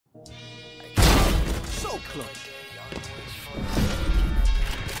So close.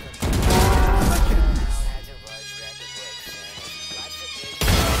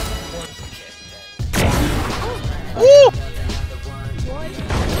 Woo!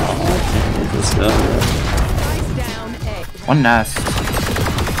 Let's go. One nest.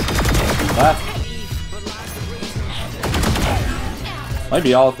 Left. Might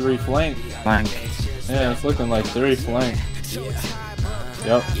be all three flank. Flank. Yeah, it's looking like three flank.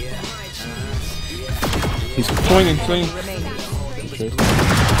 Yep. He's swinging.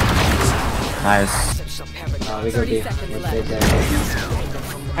 Nice. We go B.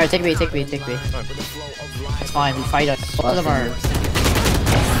 Alright, take B. It's fine, we fight us. Both of them are.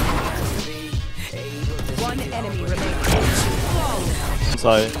 One enemy remaining.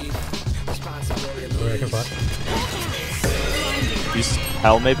 Sorry. Use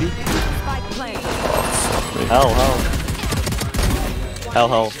hell maybe? Hell.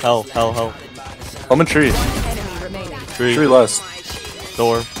 I'm in tree. Tree less.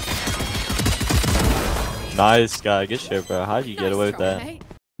 Door. Nice guy, good shit bro. How'd you get away with that?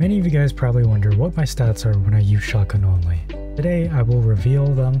 Many of you guys probably wonder what my stats are when I use shotgun only. Today I will reveal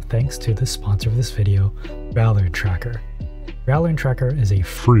them thanks to the sponsor of this video, Valorant Tracker. Valorant Tracker is a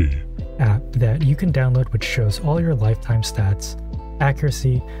free app that you can download which shows all your lifetime stats,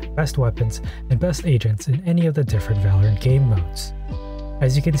 accuracy, best weapons, and best agents in any of the different Valorant game modes.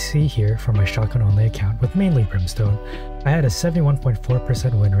 As you can see here from my shotgun only account with mainly Brimstone, I had a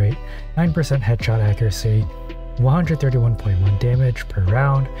 71.4% win rate, 9% headshot accuracy, 131.1 damage per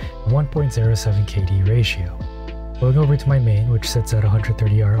round, and 1.07 KD ratio. Going over to my main, which sits at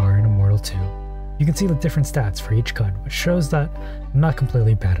 130 RR in Immortal 2, you can see the different stats for each gun, which shows that I'm not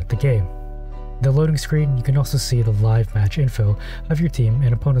completely bad at the game. In the loading screen, you can also see the live match info of your team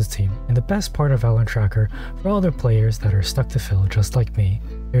and opponent's team, and the best part of Valorant Tracker for all other players that are stuck to fill just like me,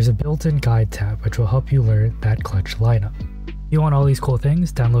 there's a built-in guide tab which will help you learn that clutch lineup. If you want all these cool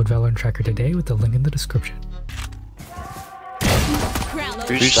things, download Valorant Tracker today with the link in the description.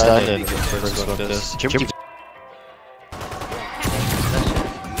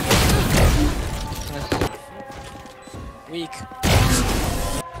 Weak.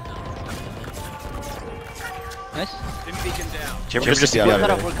 Nice. Chamber just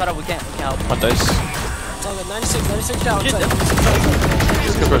We're cut up, we can't help. One dice. It's all good. 96 down.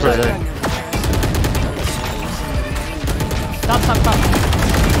 Stop.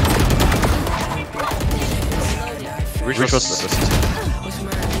 Reach was assist.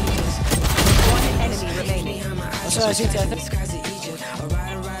 One enemy remaining. That's what I see.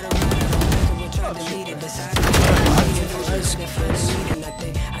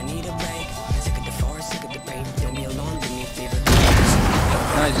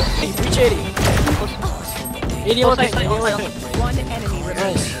 Nice. Reach 80. 80 on site. One enemy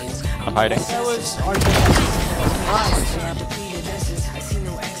remaining. I'm hiding. That was our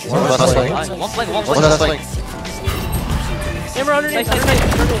One last link. Camera underneath. CT.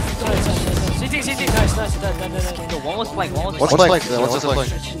 Nice. No, one was flank. What's flank?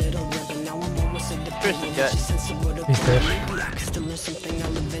 He's dead.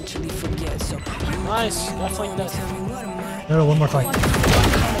 Nice. Got flanked that. No, one more fight.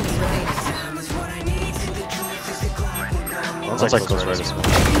 One's like close right as well.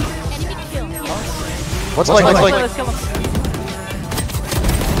 What's What's like? Let's kill him.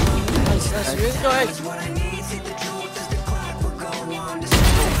 Nice. Go ahead.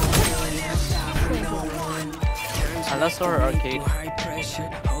 Let's start arcade.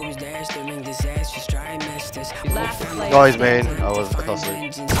 Oh, he's main. I fell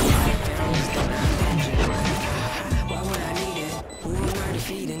asleep.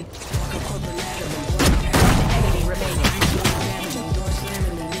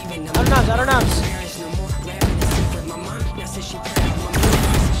 I don't know.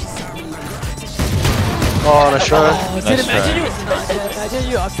 Oh, nice try. Imagine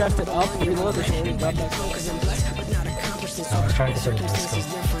you updrafted up, reload the short, and drop back. I was trying to sort of this.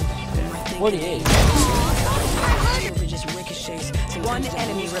 48. One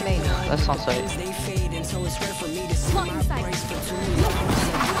enemy remaining. That's on site.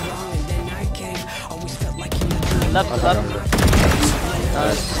 Left.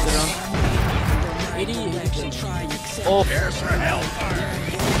 Nice. 80. Oh.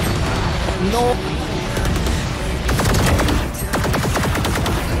 No.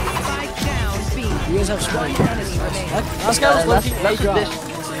 You guys have one enemy remaining. That guy was looking at drop.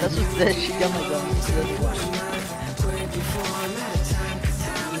 That's just this. She got my gun.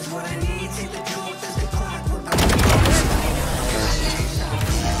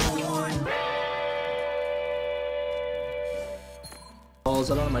 Balls,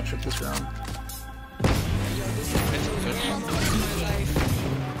 I don't have my trip this round.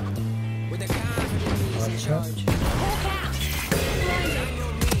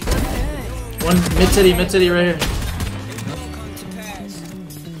 One mid city right here.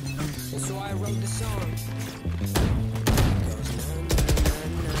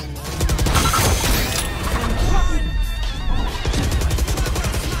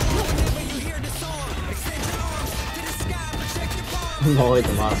 No, it's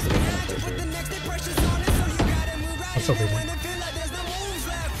a monster. What's up, baby?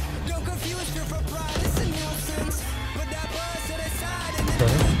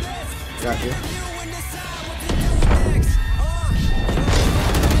 Got you.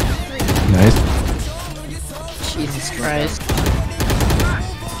 Nice. Jesus Christ.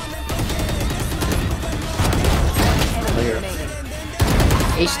 Enemy remaining.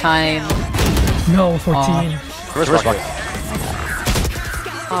 H time. No, 14. Where's bucket?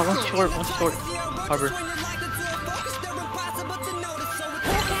 Oh, one's short, Harbor.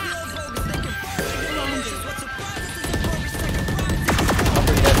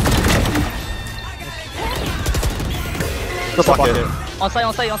 Where's bucket? On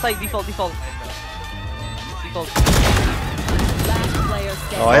site, default. Last player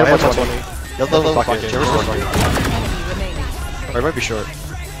standing. Oh, I have 120. Yellow bucket. Where's bucket? One enemy remaining. Or it might be short.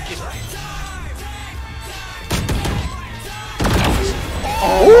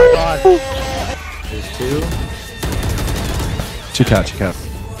 Oh my god. There's two. Two cat.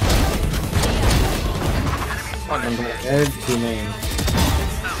 One head, two main.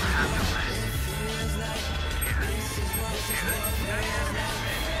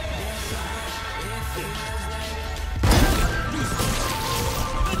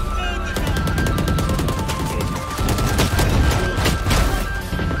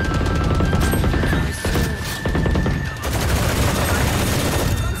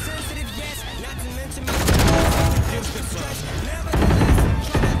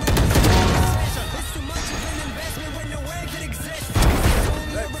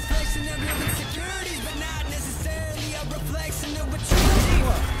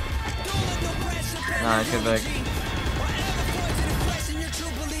 Nah, get back.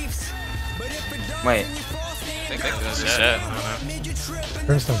 Wait.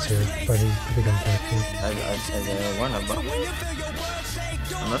 Brimstone's here, but he could be coming back too. I won a bump.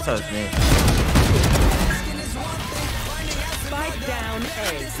 Unless that was me. Spike down A.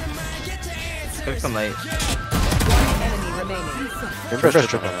 Took some late. One enemy remaining. Remember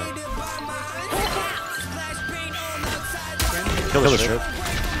strip on that. Kill the strip.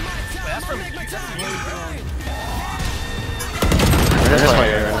 There's my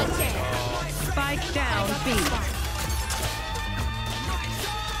area. Spike down B.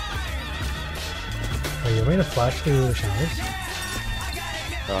 Are you ready to flash through the showers?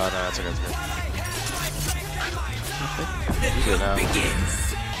 Oh, no, that's okay. You good now.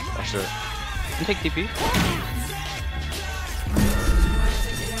 Oh, shit. You take TP.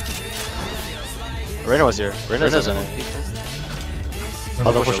 Reyna was here. Reyna's in it.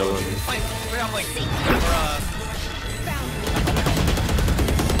 Oh, they'll push over.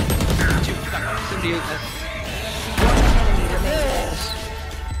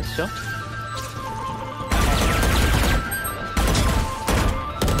 Let's go.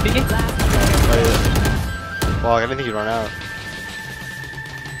 Peeking. Well, I didn't think you'd run out.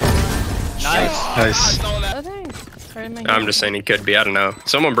 Nice. Oh, thanks. I'm just saying he could be. I don't know.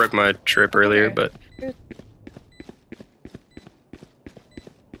 Someone broke my trip earlier, but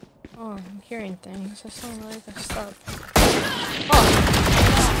Oh, I'm hearing things. That's not really good stuff.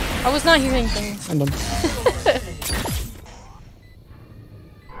 Oh, I was not hearing things. I'm done.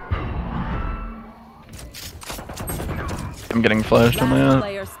 I'm getting flashed on my Last own.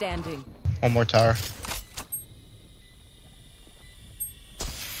 player standing. One more tower.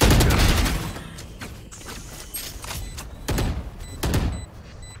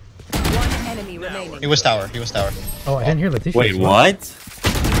 One enemy remaining. He was tower. Oh, I didn't hear the defense. Wait, what?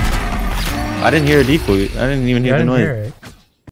 I didn't hear a decoy. I didn't even hear Yeah, I the didn't noise. hear it.